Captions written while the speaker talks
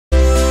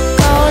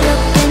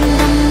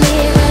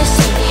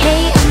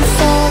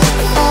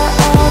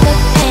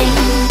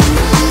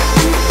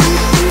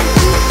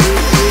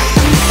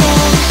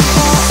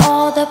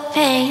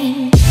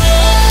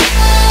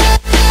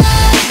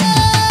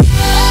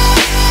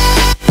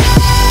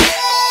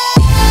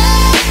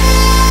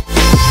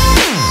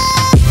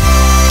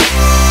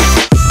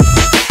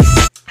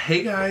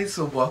guys,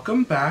 so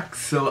welcome back.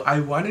 So I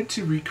wanted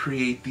to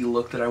recreate the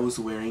look that I was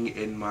wearing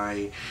in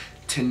my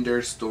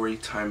Tinder story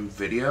time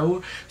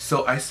video.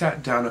 So I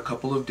sat down a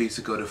couple of days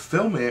ago to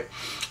film it,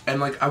 and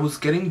like I was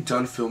getting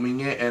done filming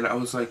it and I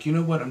was like, you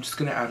know what, I'm just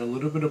gonna add a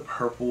little bit of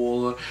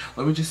purple,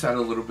 let me just add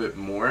a little bit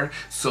more.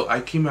 So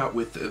I came out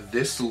with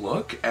this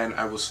look and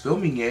I was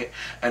filming it,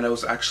 and I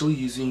was actually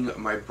using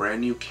my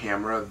brand new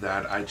camera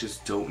that I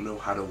just don't know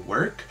how to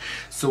work.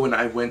 So when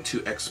I went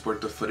to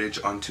export the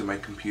footage onto my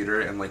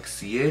computer and like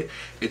see it,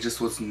 it just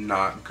was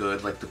not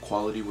good. Like the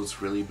quality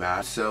was really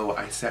bad. So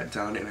I sat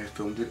down and I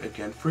filmed it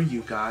again for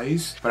you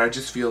guys, but I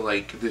just feel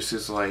like this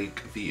is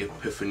like the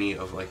epiphany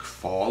of like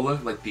fall.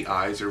 Like the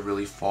eyes are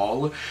really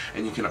fall,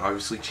 and you can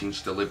obviously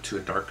change the lip to a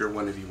darker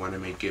one if you want to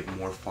make it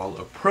more fall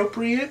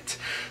appropriate.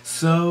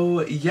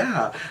 So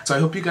yeah, so I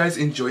hope you guys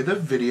enjoy the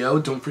video.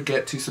 Don't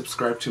forget to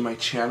subscribe to my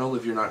channel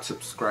if you're not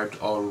subscribed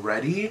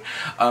already.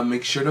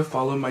 Make sure to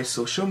follow my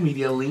social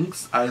media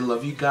links. I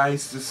love you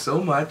guys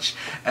so much,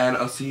 and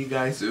I'll see you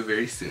guys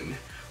very soon.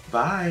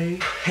 Bye.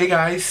 Hey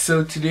guys,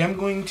 so today I'm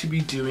going to be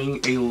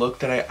doing a look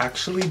that I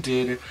actually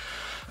did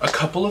a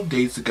couple of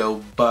days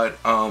ago, but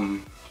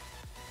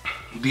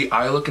the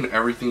eye look and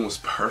everything was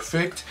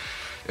perfect.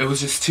 It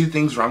was just two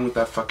things wrong with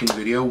that fucking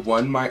video.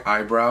 One, my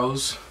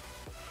eyebrows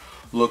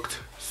looked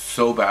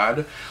so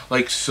bad,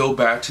 like so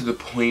bad to the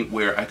point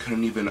where I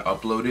couldn't even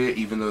upload it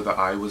even though the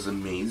eye was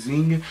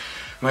amazing.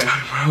 My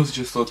eyebrows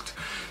just looked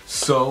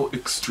so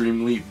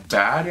extremely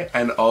bad,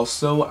 and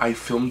also I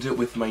filmed it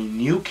with my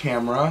new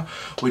camera,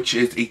 which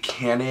is a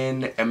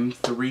Canon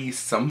M3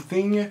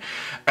 something,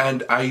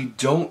 and I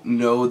don't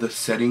know the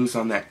settings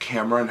on that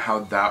camera and how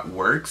that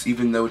works,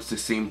 even though it's the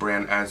same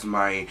brand as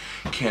my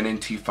Canon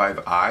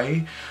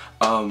T5i.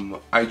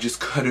 I just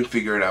couldn't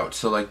figure it out.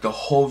 So like the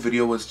whole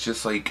video was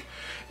just like,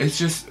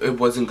 it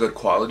wasn't good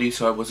quality,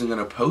 so I wasn't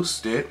gonna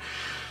post it.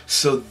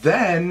 So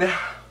then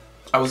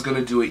I was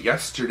gonna do it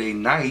yesterday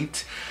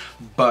night,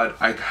 but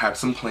I had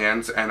some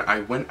plans and I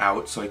went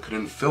out, so I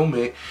couldn't film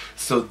it.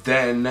 So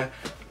then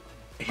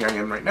here I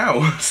am right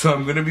now. So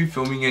I'm gonna be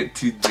filming it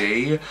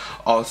today.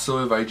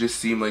 Also, if I just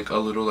seem like a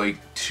little like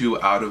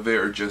too out of it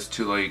or just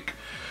too like,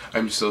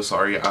 I'm so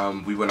sorry.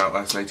 We went out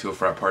last night to a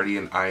frat party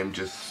and I am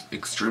just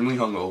extremely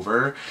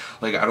hungover.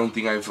 Like I don't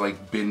think I've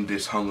like been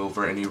this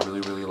hungover in a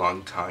really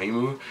long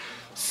time.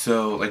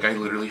 So like I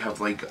literally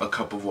have like a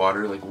cup of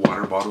water, like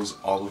water bottles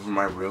all over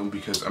my room,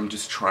 because I'm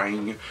just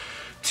trying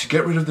to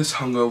get rid of this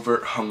hangover,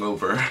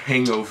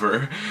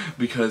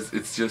 because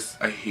it's just,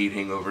 I hate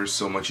hangovers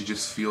so much. You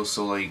just feel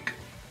so like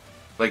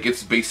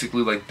it's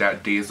basically like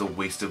that day is a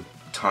waste of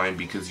time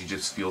because you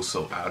just feel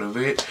so out of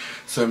it.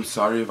 So I'm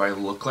sorry if I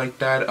look like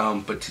that,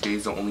 but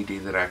today's the only day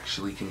that I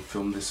actually can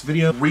film this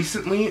video.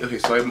 Recently, okay,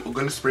 so I'm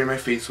gonna spray my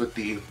face with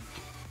the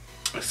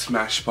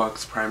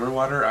Smashbox primer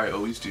water. I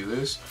always do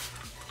this.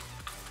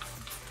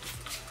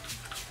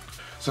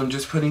 So I'm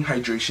just putting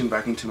hydration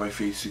back into my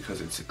face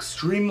because it's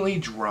extremely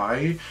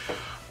dry.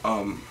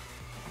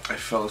 I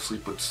fell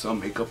asleep with some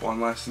makeup on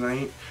last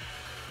night,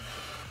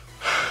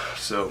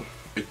 so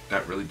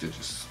that really did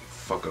just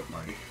fuck up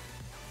my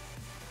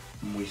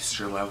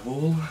moisture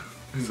level.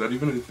 Is that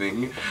even a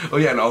thing? Oh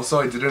yeah, and also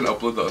I didn't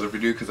upload the other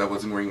video because I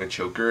wasn't wearing a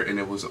choker and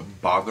it was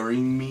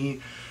bothering me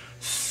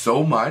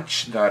so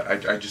much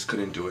that I just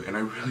couldn't do it, and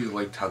I really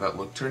liked how that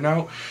look turned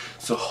out.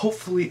 So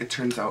hopefully it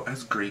turns out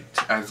as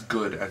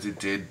good as it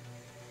did.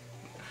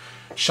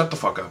 Shut the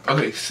fuck up.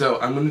 Okay, so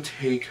I'm gonna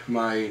take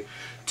my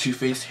Too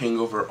Faced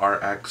Hangover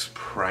RX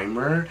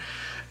primer,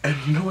 and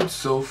you know what's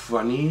so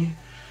funny?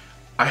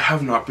 I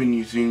have not been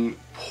using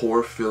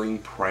pore filling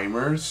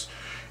primers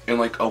in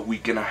like a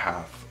week and a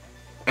half,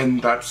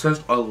 and that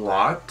says a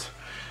lot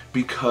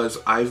because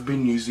I've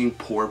been using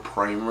pore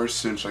primers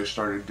since I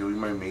started doing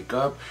my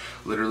makeup,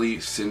 literally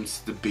since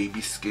the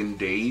baby skin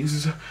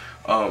days.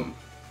 I've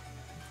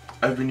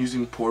been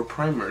using pore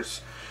primers,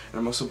 and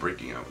I'm also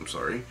breaking out, I'm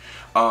sorry.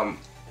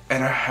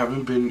 And I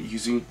haven't been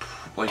using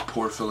like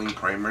pore filling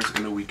primers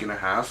in a week and a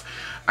half.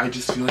 I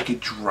just feel like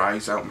it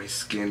dries out my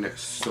skin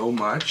so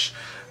much.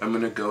 I'm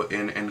gonna go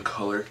in and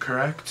color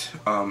correct.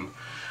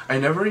 I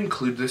never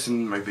include this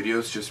in my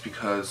videos just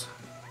because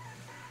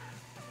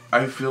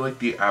I feel like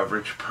the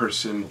average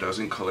person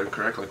doesn't color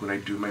correct. Like when I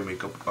do my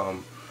makeup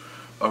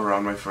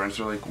around, my friends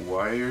are like,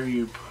 why are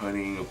you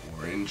putting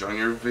orange on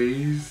your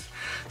face?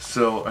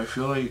 So I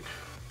feel like,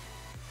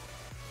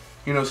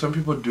 you know, some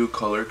people do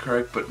color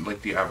correct, but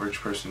like the average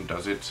person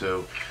does it,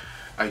 so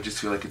I just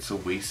feel like it's a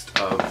waste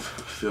of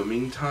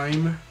filming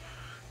time.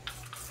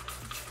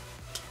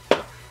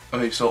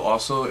 Okay, so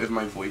also if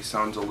my voice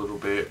sounds a little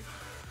bit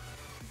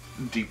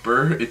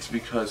deeper, it's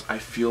because I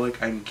feel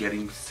like I'm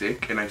getting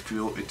sick, and I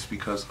feel it's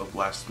because of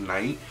last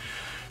night.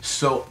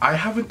 So I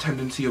have a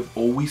tendency of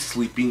always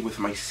sleeping with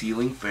my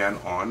ceiling fan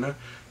on.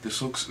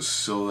 This looks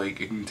so like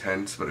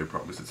intense, but I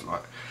promise it's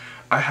not.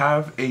 I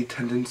have a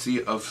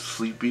tendency of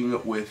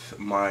sleeping with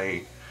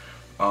my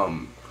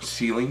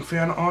ceiling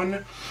fan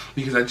on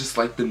because I just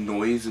like the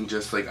noise, and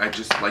just like I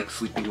just like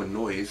sleeping with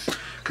noise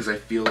because I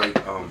feel like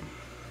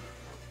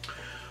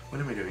what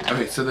am I doing?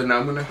 Okay, so then now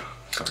I'm gonna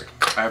sorry.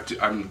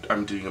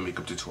 I'm doing a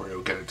makeup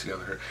tutorial, get it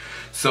together.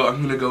 So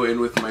I'm gonna go in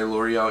with my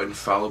L'Oreal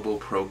Infallible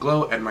Pro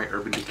Glow and my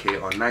Urban Decay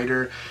All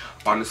Nighter.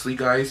 Honestly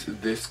guys,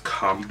 this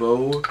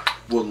combo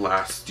will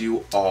last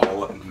you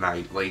all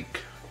night.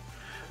 Like,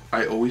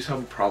 I always have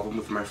a problem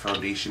with my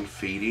foundation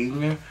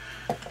fading.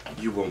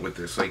 You won't with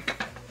this.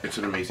 Like, it's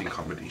an amazing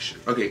combination.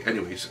 Okay,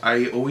 anyways,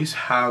 I always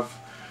have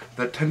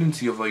that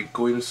tendency of like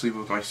going to sleep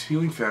with my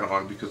ceiling fan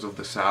on because of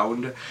the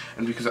sound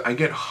and because I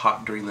get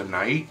hot during the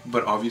night,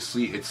 but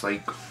obviously it's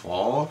like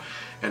fall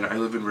and I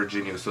live in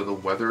Virginia, so the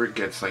weather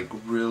gets like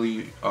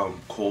really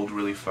cold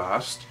really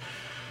fast.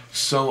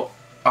 So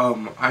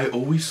I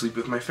always sleep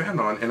with my fan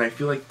on, and I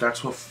feel like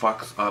that's what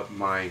fucks up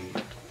my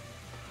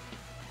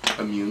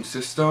immune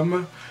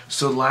system.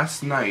 So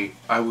last night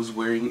I was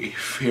wearing a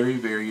very,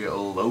 very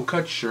low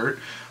cut shirt.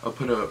 I'll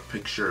put a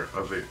picture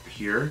of it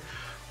here.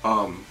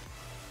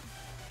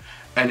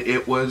 And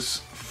it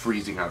was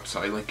freezing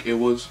outside. Like, it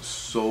was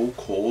so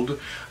cold.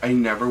 I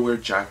never wear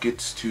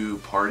jackets to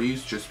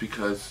parties just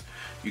because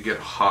you get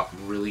hot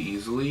really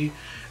easily,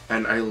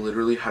 and I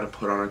literally had to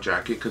put on a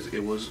jacket because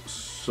it was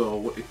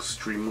so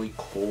extremely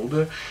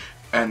cold,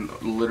 and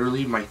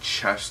literally my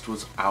chest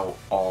was out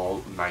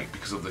all night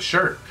because of the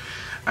shirt,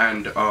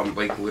 and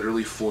like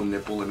literally full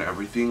nipple and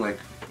everything. Like,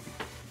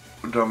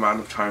 the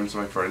amount of times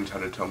my friends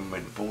had to tell me my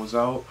nipple was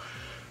out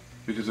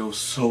because it was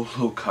so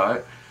low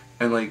cut.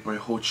 And like my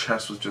whole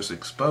chest was just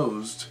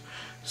exposed.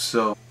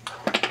 So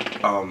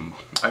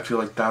I feel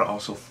like that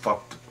also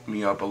fucked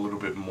me up a little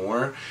bit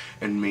more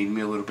and made me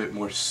a little bit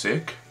more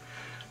sick,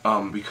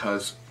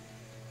 because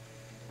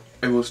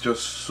it was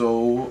just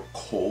so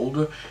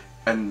cold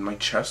and my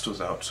chest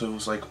was out. So it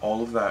was like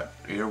all of that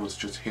air was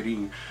just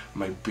hitting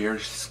my bare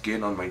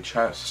skin on my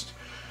chest.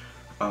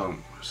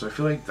 So I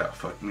feel like that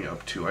fucked me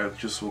up too. I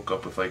just woke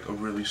up with like a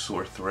really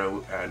sore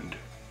throat and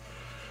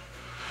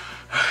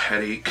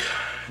headache,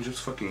 and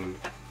just fucking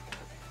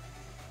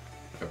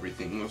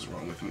everything was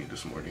wrong with me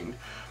this morning.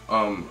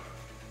 But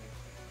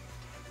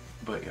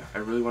yeah, I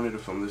really wanted to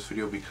film this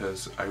video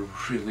because I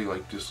really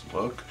like this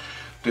look.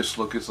 This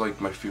look is like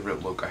my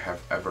favorite look I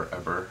have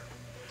ever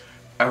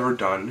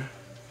done,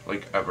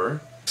 like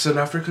ever. So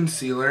now for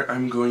concealer,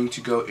 I'm going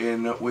to go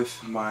in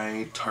with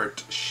my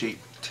Tarte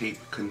Shape Tape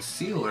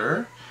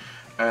Concealer,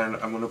 and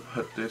I'm gonna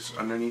put this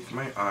underneath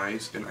my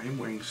eyes. And I am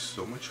wearing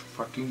so much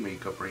fucking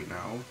makeup right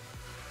now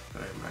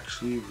that I'm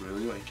actually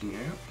really liking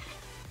it.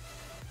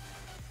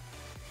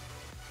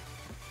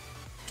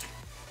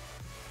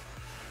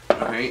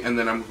 Okay, and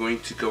then I'm going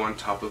to go on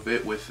top of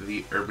it with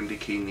the Urban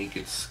Decay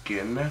Naked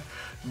Skin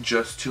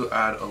just to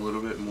add a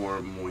little bit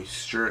more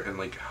moisture and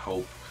like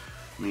help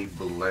me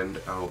blend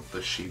out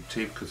the Shape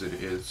Tape because it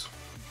is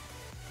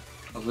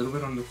a little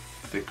bit on the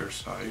thicker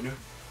side.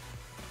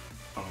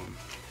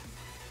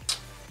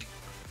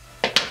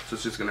 So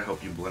it's just gonna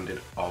help you blend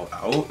it all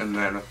out. And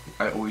then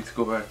I always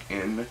go back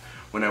in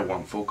when I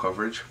want full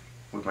coverage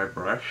with my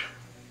brush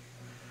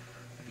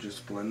and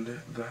just blend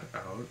that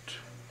out.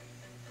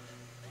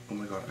 Oh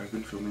my god, I've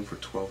been filming for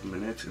 12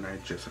 minutes and I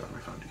just got my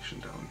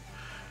foundation down.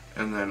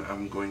 And then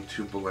I'm going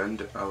to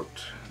blend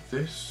out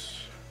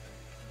this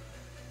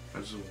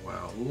as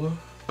well.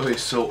 Okay,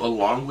 so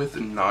along with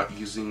not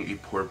using a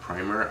pore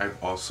primer, I've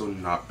also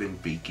not been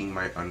baking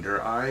my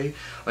under eye.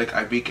 Like,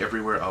 I bake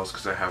everywhere else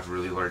because I have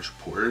really large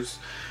pores,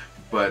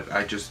 but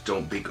I just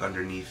don't bake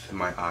underneath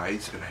my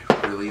eyes, and I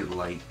really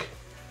like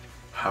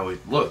how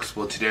it looks.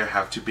 Well, today I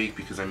have to bake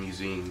because I'm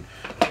using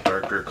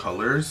darker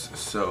colors,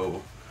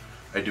 so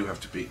I do have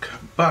to bake.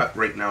 But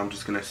right now I'm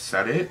just gonna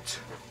set it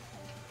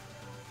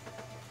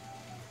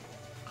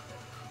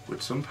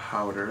with some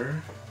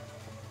powder,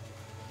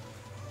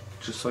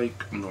 just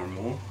like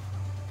normal.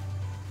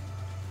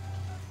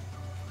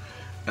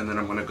 And then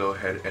I'm gonna go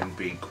ahead and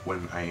bake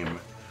when I am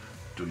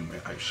doing my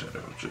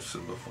eyeshadow, just so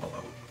the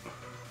fallout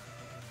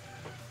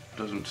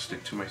doesn't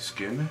stick to my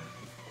skin.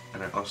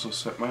 And I also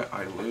set my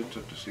eyelids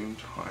at the same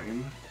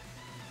time.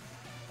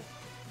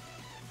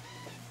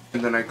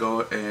 And then I go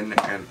in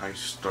and I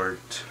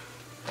start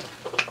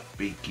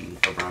baking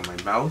around my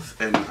mouth.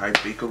 And I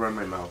bake around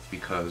my mouth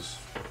because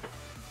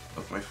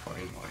of my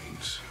fine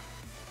lines.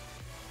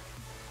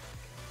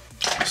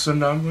 So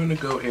now I'm going to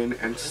go in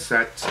and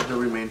set the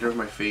remainder of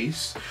my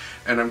face.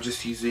 And I'm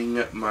just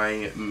using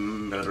my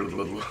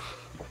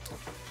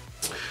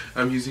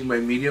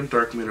medium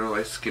dark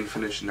mineralized skin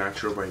finish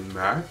natural by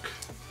MAC.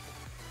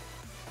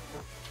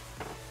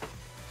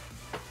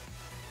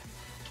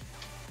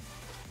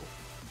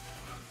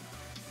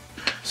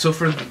 So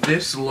for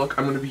this look,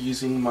 I'm going to be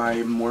using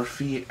my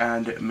Morphe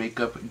and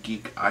Makeup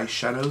Geek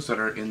eyeshadows that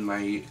are in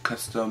my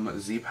custom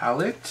Z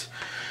palette.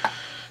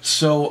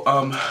 So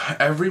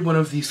every one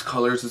of these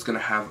colors is going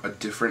to have a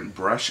different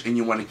brush, and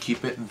you want to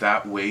keep it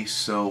that way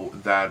so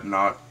that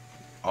not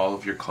all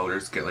of your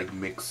colors get like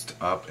mixed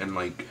up and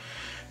like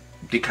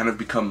they kind of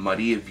become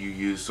muddy if you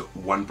use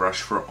one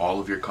brush for all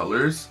of your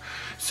colors.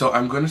 So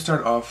I'm going to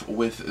start off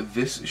with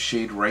this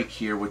shade right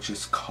here, which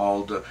is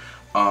called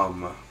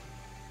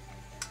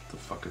the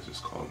fuck is this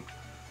called?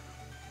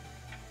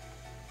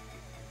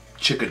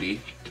 Chickadee.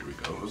 There we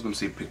go. I was going to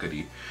say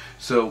Piccadee.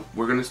 So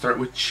we're going to start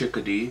with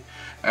Chickadee,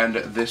 and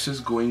this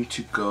is going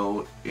to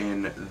go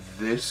in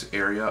this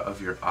area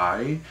of your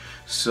eye.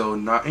 So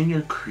not in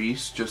your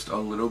crease, just a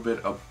little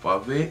bit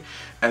above it.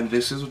 And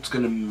this is what's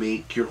going to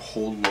make your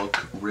whole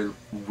look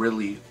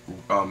really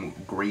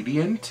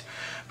gradient,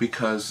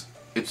 because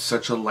it's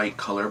such a light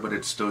color, but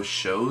it still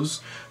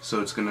shows. So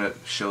it's going to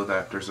show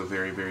that there's a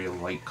very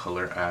light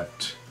color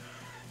at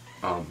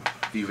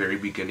the very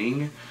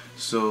beginning.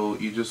 So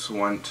you just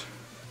want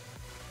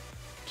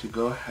to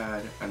go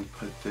ahead and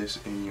put this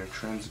in your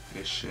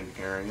transition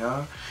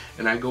area,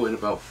 and I go in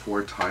about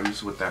 4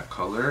 times with that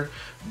color,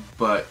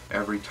 but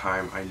every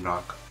time I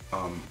knock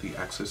the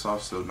excess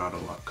off, so not a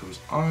lot comes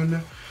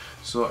on.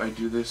 So I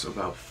do this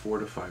about 4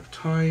 to 5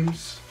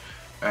 times,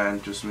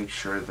 and just make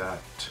sure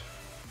that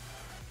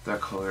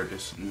that color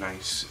is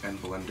nice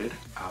and blended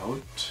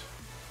out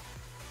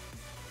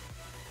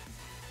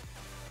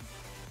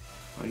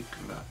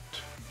like that.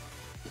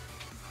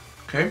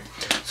 Okay,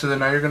 so then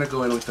now you're going to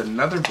go in with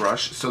another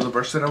brush. So the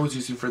brush that I was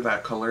using for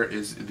that color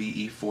is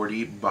the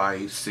E40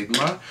 by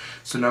Sigma.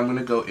 So now I'm going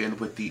to go in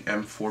with the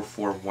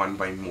M441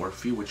 by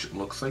Morphe, which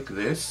looks like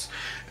this.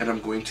 And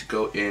I'm going to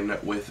go in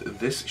with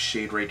this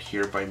shade right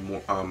here by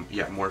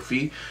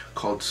Morphe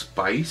called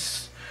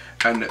Spice.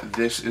 And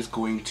this is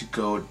going to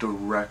go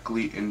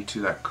directly into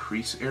that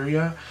crease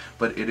area,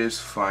 but it is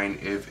fine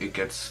if it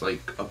gets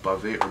like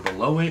above it or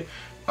below it.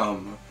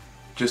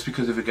 Just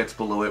because if it gets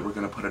below it, we're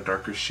going to put a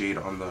darker shade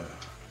on the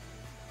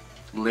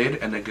lid,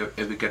 and if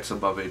it gets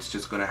above it, it's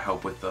just going to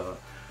help with the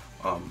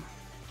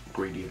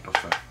gradient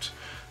effect.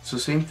 So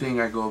same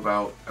thing, I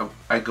go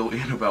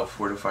in about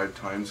 4 to 5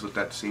 times with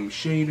that same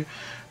shade,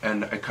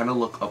 and I kind of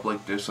look up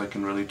like this so I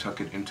can really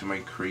tuck it into my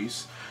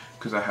crease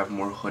because I have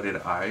more hooded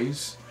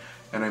eyes.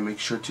 And I make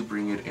sure to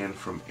bring it in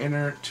from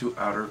inner to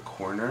outer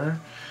corner,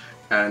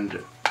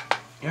 and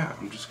yeah,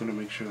 I'm just going to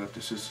make sure that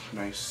this is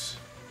nice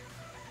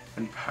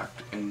and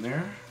packed in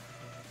there.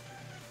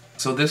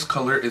 So this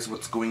color is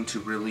what's going to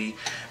really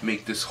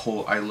make this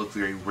whole eye look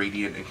very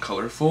radiant and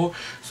colorful.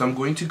 So I'm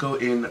going to go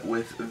in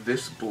with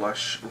this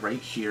blush right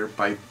here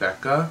by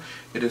Becca.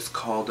 It is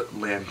called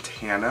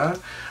Lantana.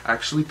 I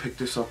actually picked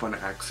this up on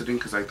accident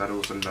because I thought it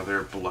was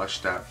another blush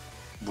that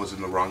was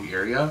in the wrong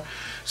area.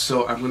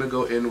 So I'm going to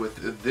go in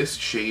with this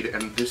shade,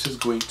 and this is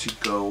going to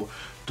go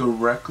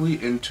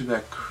directly into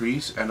that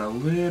crease and a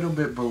little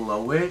bit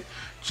below it,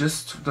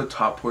 just the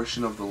top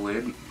portion of the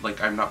lid.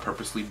 Like, I'm not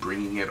purposely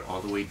bringing it all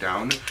the way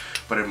down,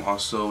 but I'm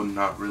also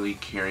not really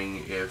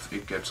caring if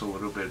it gets a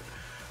little bit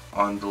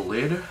on the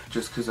lid,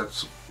 just because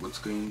that's what's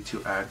going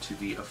to add to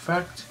the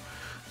effect.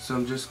 So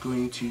I'm just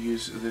going to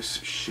use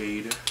this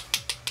shade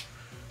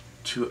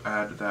to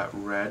add that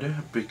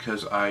red,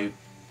 because I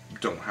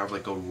don't have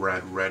like a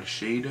red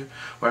shade.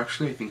 Well,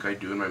 actually I think I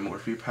do in my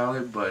Morphe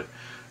palette, but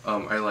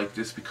I like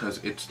this because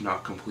it's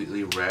not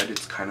completely red.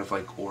 It's kind of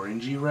like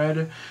orangey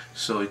red,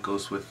 so it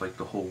goes with like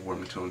the whole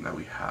warm tone that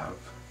we have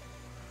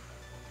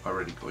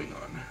already going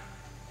on.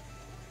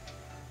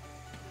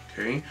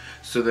 Okay,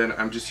 so then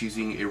I'm just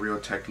using a Real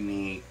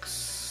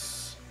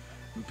Techniques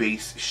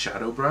base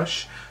shadow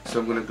brush. So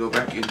I'm going to go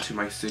back into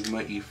my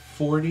Sigma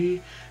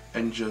E40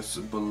 and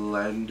just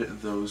blend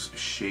those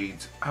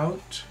shades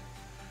out.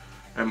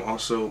 I'm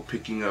also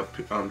picking up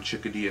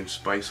Chickadee and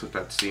Spice with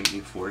that same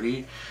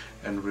E40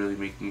 and really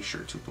making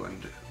sure to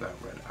blend that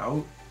red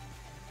out.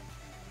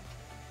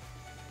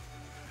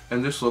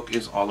 And this look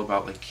is all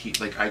about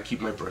like I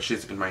keep my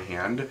brushes in my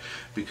hand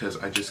because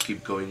I just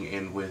keep going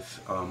in with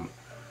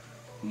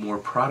more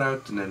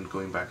product and then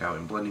going back out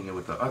and blending it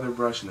with the other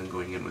brush and then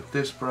going in with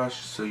this brush.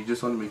 So you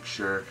just want to make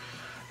sure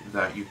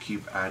that you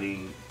keep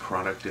adding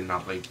product and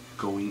not like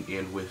going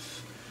in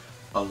with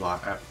a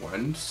lot at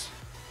once.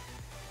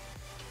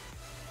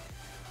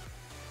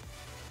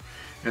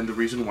 And the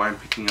reason why I'm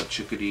picking up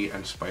Chickadee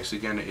and Spice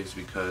again is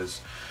because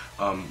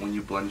when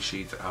you blend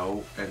shades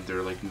out and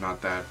they're like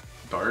not that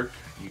dark,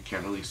 you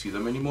can't really see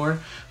them anymore.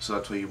 So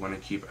that's why you want to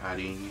keep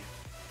adding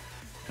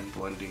and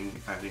blending,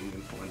 adding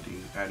and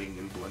blending, adding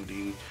and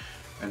blending.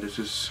 And this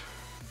is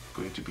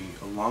going to be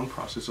a long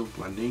process of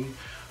blending,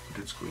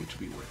 but it's going to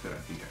be worth it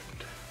at the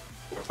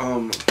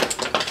end.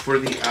 For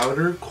the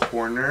outer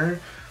corner,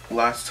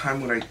 last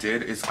time what I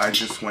did is I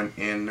just went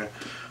in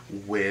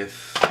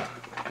with,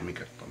 let me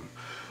get them,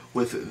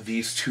 with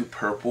these two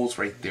purples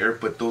right there,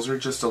 but those are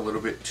just a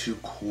little bit too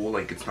cool.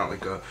 Like, it's not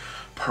like a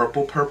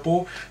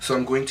purple. So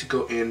I'm going to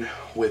go in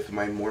with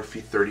my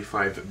Morphe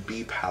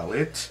 35B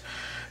palette,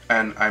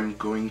 and I'm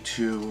going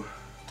to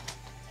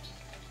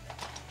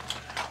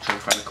try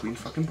to find a clean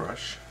fucking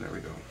brush. There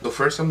we go. So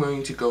first I'm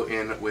going to go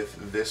in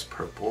with this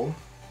purple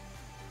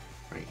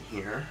right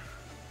here,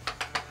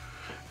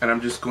 and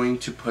I'm just going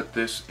to put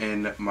this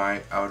in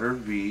my outer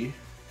V,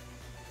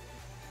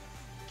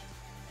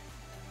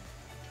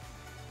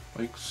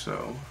 like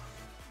so.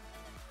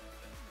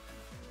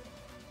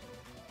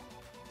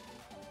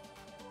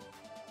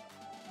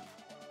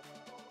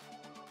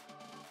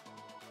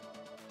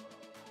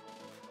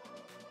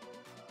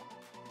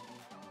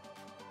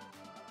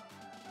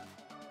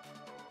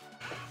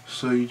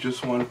 So you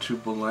just want to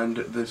blend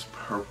this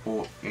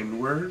purple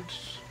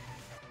inwards.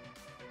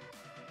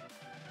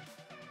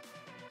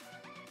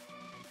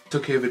 It's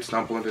okay if it's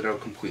not blended out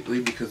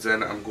completely, because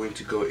then I'm going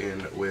to go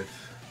in with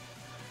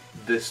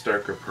this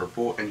darker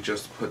purple and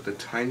just put the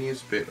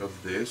tiniest bit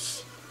of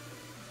this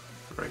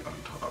right on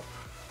top.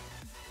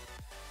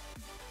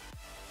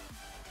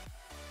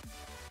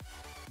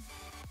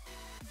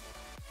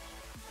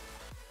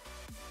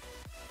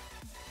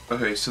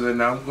 Okay, so then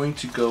now I'm going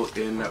to go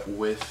in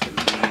with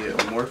the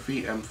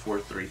Morphe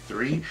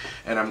M433,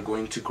 and I'm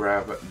going to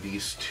grab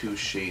these two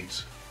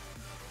shades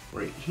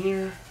right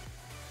here,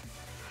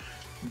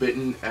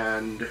 Bitten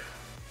and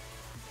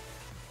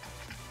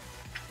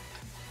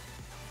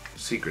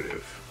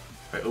Secretive.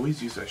 I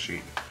always use that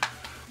shade.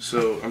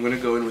 So I'm going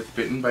to go in with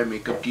Bitten by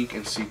Makeup Geek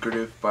and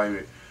Secretive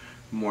by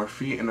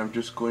Morphe, and I'm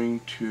just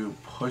going to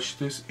push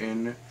this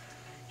in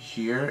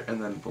here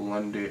and then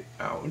blend it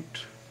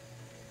out.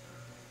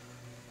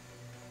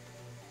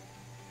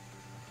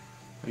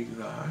 Like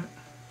that.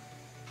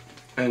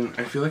 And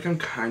I feel like I'm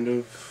kind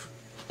of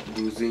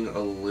losing a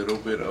little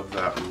bit of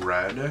that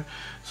red,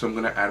 so I'm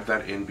gonna add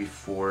that in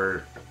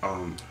before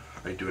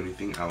I do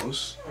anything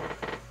else.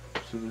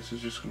 So this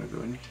is just gonna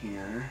go in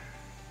here.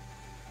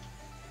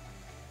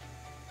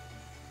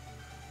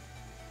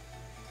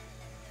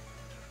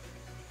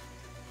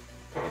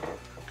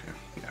 Okay,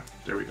 yeah,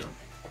 there we go.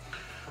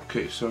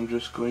 Okay, so I'm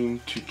just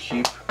going to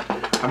keep,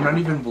 I'm not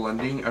even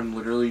blending, I'm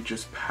literally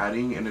just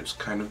patting, and it's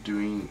kind of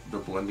doing the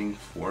blending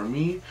for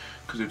me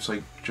because it's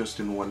like just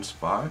in one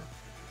spot.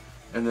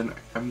 And then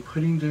I'm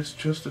putting this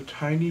just a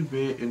tiny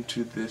bit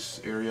into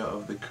this area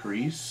of the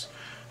crease.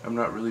 I'm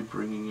not really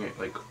bringing it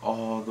like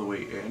all the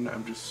way in,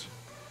 I'm just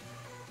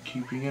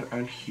keeping it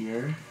on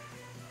here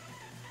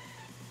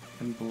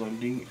and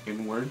blending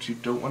inwards. You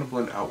don't want to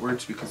blend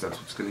outwards because that's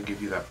what's going to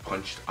give you that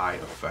punched eye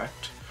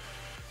effect.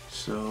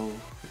 So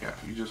yeah,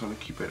 you just want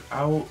to keep it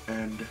out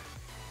and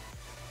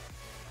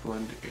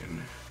blend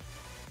in.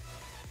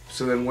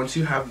 So then once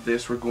you have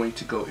this, we're going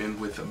to go in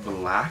with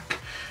black.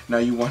 Now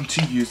you want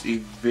to use a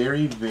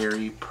very,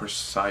 very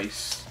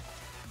precise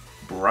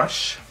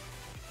brush.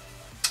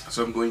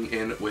 So I'm going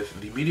in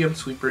with the medium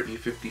sweeper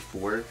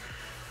E54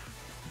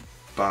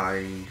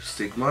 by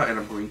Sigma, and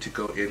I'm going to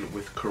go in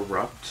with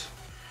Corrupt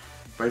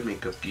by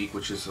Makeup Geek,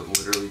 which is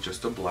literally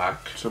just a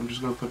black. So I'm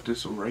just going to put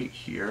this right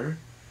here.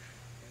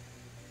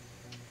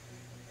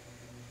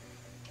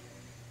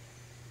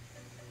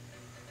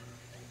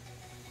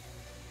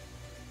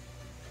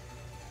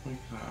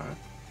 Like that.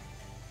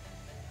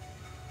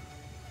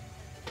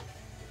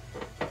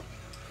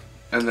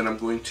 And then I'm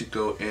going to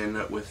go in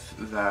with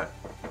that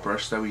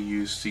brush that we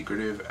use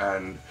Secretive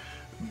and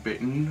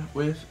Bitten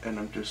with, and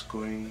I'm just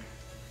going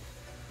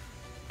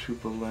to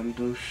blend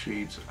those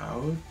shades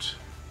out.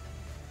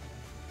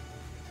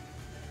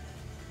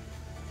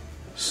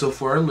 So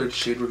for our lid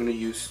shade, we're going to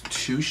use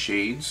two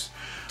shades.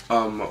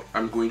 I'm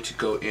going to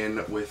go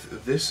in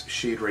with this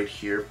shade right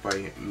here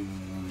by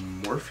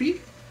Morphe.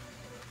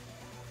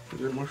 Is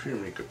it Morphe or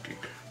Makeup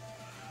Geek?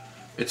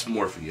 It's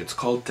Morphe. It's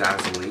called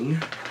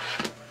Dazzling.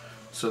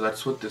 So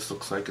that's what this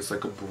looks like. It's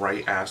like a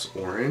bright ass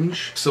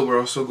orange. So we're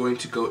also going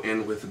to go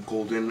in with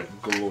Golden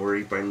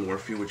Glory by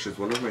Morphe, which is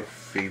one of my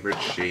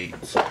favorite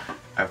shades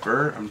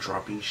ever. I'm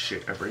dropping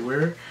shit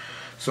everywhere.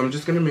 So I'm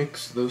just gonna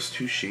mix those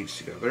two shades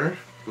together.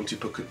 Once you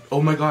put,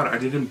 oh my god, I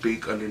didn't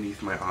bake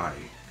underneath my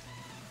eye.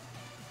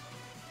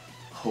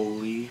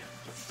 Holy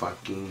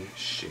fucking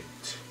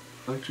shit.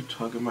 I like to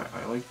tug at my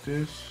eye like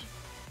this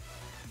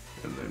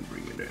and then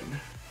bring it in.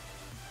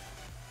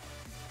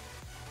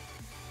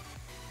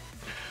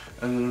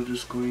 And then I'm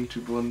just going to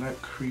blend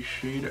that crease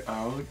shade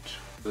out.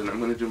 Then I'm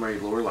going to do my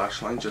lower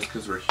lash line just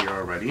because we're here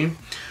already.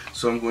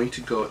 So I'm going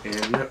to go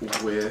in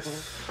with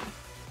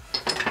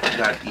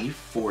that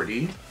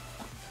E40.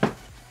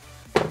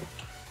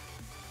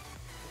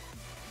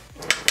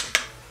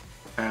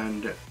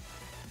 And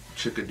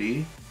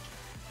Chickadee.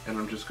 And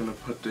I'm just going to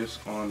put this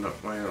on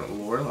my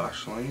lower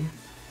lash line.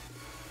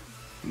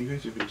 And you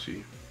guys even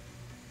see.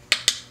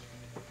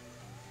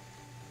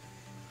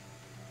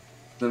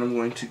 Then I'm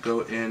going to go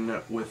in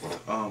with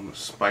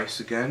Spice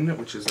again,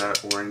 which is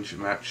that orange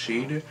matte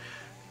shade,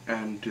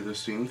 and do the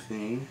same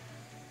thing.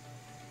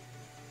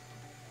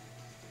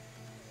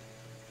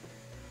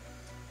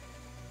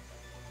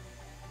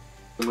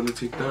 I'm going to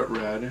take that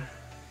red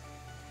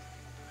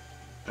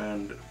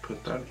and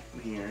put that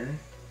here.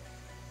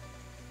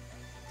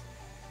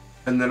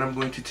 And then I'm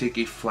going to take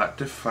a flat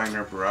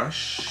definer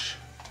brush,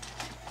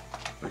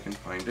 if I can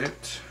find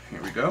it.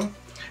 Here we go.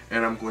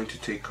 And I'm going to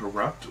take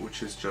Corrupt,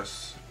 which is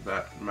just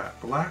that matte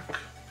black,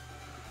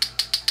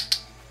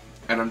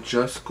 and I'm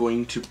just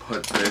going to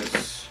put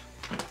this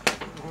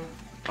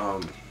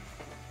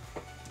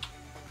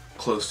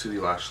close to the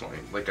lash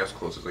line, like as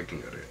close as I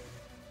can get it.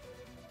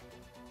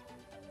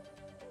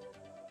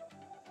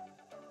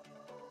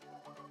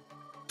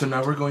 So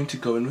now we're going to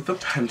go in with a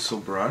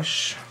pencil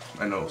brush.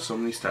 I know, so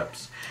many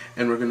steps.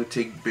 And we're going to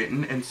take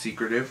Bitten and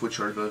Secretive, which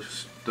are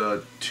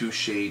the two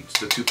shades,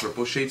 the two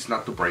purple shades,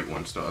 not the bright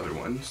ones, the other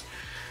ones.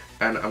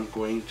 And I'm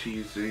going to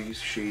use these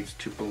shades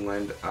to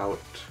blend out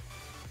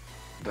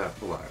that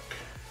black.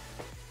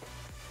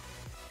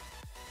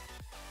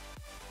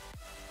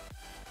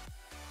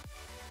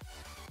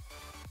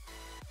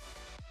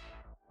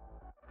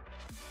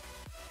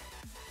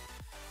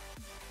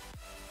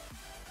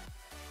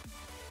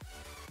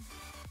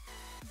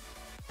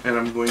 And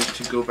I'm going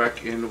to go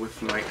back in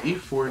with my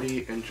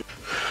E40 and just...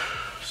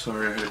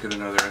 Sorry, I had to get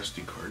another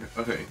SD card.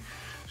 Okay,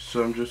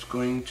 so I'm just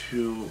going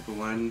to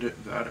blend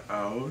that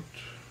out.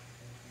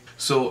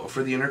 So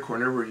for the inner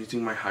corner, we're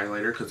using my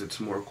highlighter because it's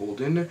more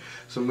golden.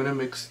 So I'm going to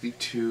mix the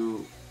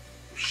two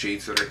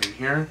shades that are in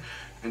here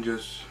and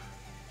just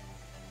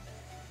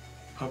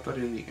pop that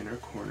in the inner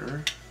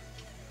corner.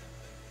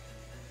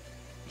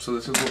 So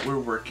this is what we're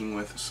working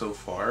with so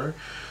far.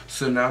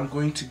 So now I'm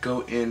going to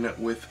go in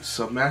with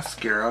some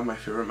mascara. My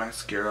favorite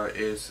mascara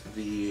is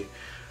the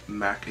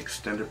MAC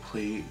Extended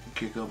Play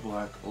Giga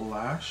Black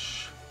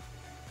Lash.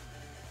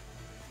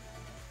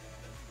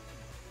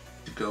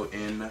 To go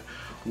in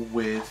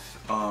with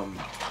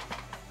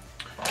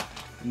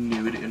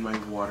nude in my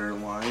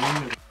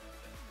waterline.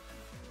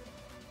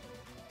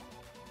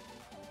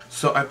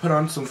 So I put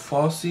on some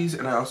falsies,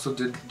 and I also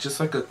did just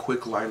like a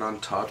quick line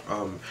on top.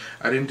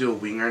 I didn't do a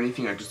wing or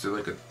anything, I just did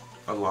like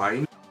a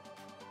line.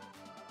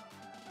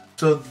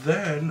 So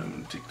then, I'm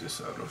going to take this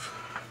out of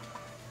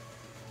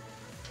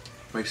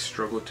my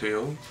struggle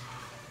tail.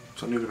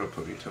 It's not even a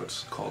ponytail,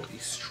 it's called a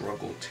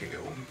struggle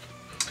tail.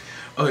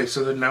 Okay,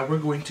 so then now we're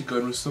going to go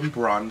in with some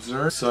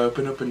bronzer. So I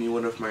opened up a new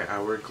one of my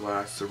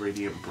Hourglass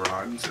Radiant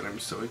Bronze, and I'm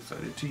so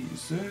excited to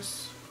use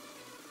this.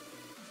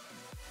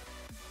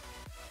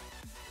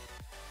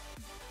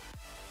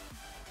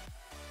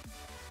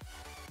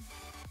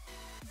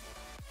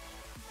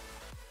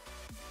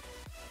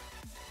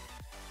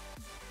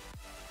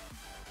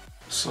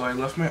 So I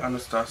left my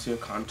Anastasia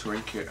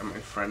contouring kit at my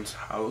friend's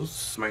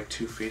house. My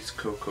Too Faced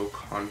Cocoa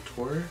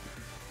Contour.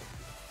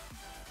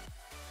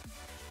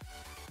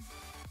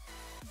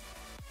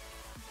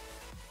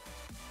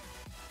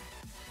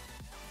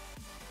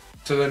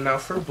 So then now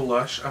for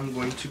blush, I'm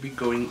going to be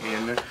going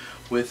in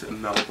with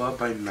Melba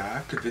by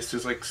MAC. This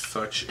is like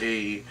such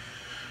a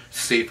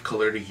safe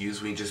color to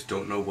use when you just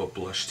don't know what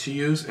blush to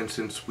use. And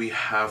since we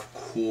have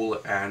cool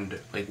and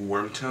like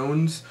warm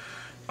tones,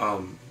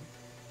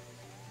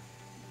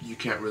 you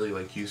can't really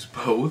like use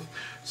both,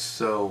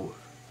 so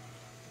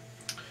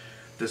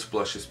this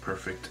blush is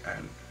perfect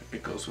and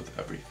it goes with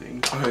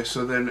everything. Okay,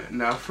 so then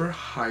now for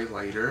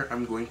highlighter,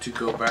 I'm going to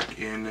go back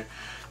in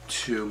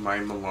to my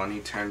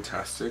Milani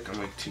Tantastic. I'm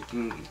like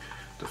taking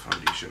the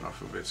foundation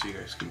off of it so you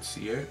guys can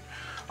see it.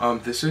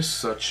 This is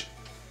such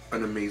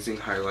an amazing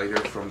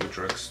highlighter from the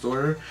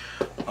drugstore.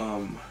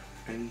 And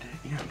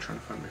yeah, I'm trying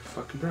to find my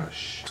fucking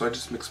brush. So I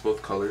just mix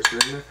both colors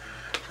in,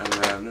 and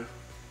then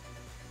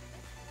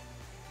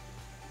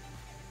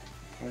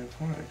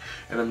apply.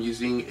 And I'm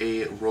using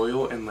a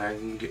Royal and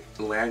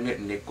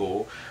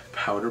Langnickel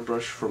powder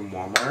brush from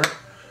Walmart.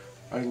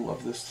 I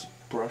love this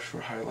brush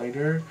for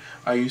highlighter.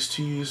 I used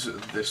to use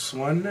this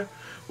one,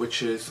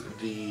 which is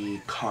the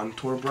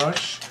contour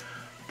brush,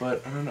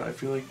 but I don't know, I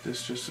feel like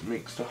this just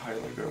makes the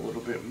highlighter a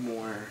little bit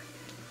more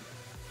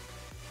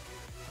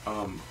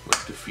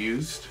like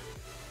diffused.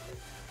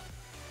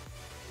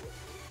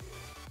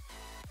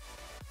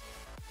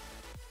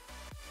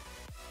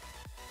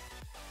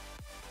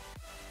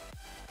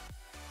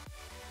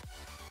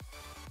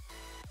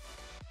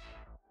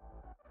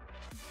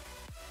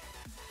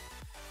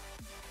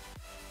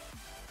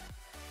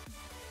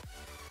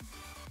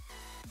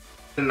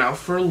 And now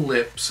for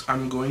lips,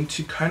 I'm going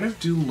to kind of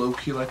do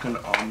low-key like an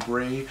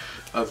ombre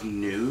of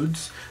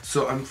nudes.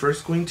 So I'm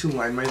first going to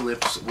line my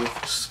lips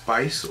with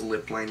Spice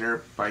Lip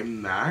Liner by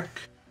MAC.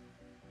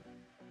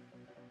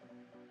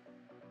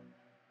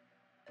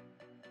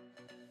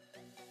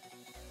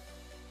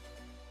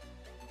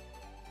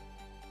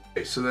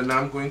 Okay, so then now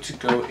I'm going to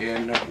go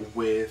in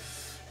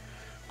with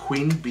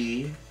Queen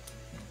Bee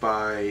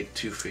by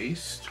Too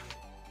Faced.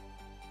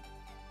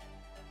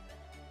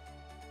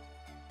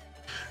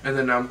 And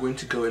then now I'm going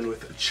to go in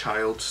with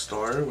Child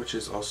Star, which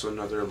is also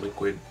another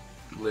liquid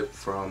lip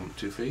from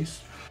Too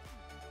Faced.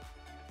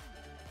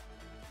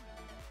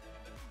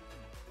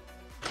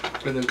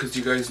 And then because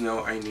you guys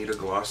know I need a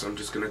gloss, I'm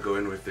just going to go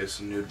in with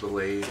this Nude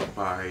Ballet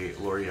by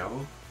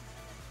L'Oreal.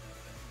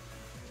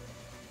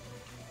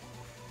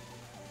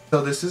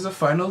 So this is a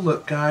final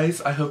look,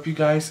 guys. I hope you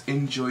guys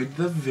enjoyed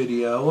the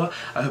video.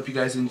 I hope you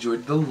guys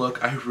enjoyed the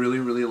look. I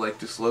really like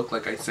this look.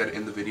 Like I said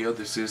in the video,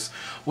 this is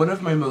one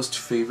of my most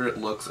favorite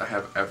looks I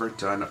have ever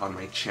done on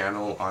my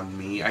channel, on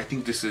me. I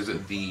think this is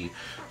the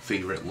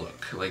favorite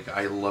look. Like,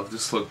 I love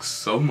this look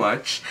so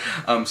much.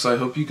 So I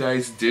hope you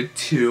guys did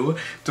too.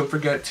 Don't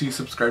forget to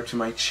subscribe to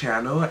my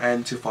channel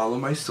and to follow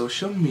my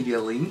social media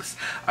links.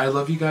 I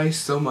love you guys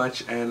so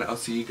much, and I'll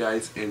see you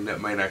guys in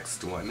my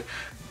next one.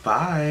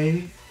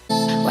 Bye!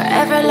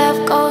 Wherever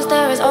love goes,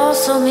 there is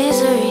also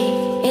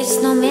misery.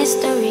 It's no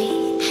mystery.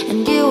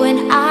 And you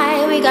and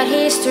I, we got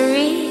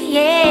history,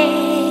 yeah.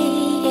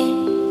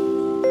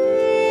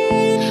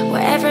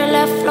 Wherever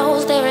love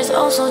flows, there is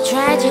also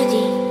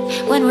tragedy.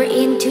 when we're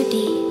in too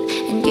deep.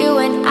 And you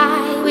and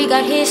I, we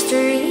got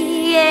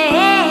history,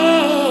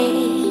 yeah.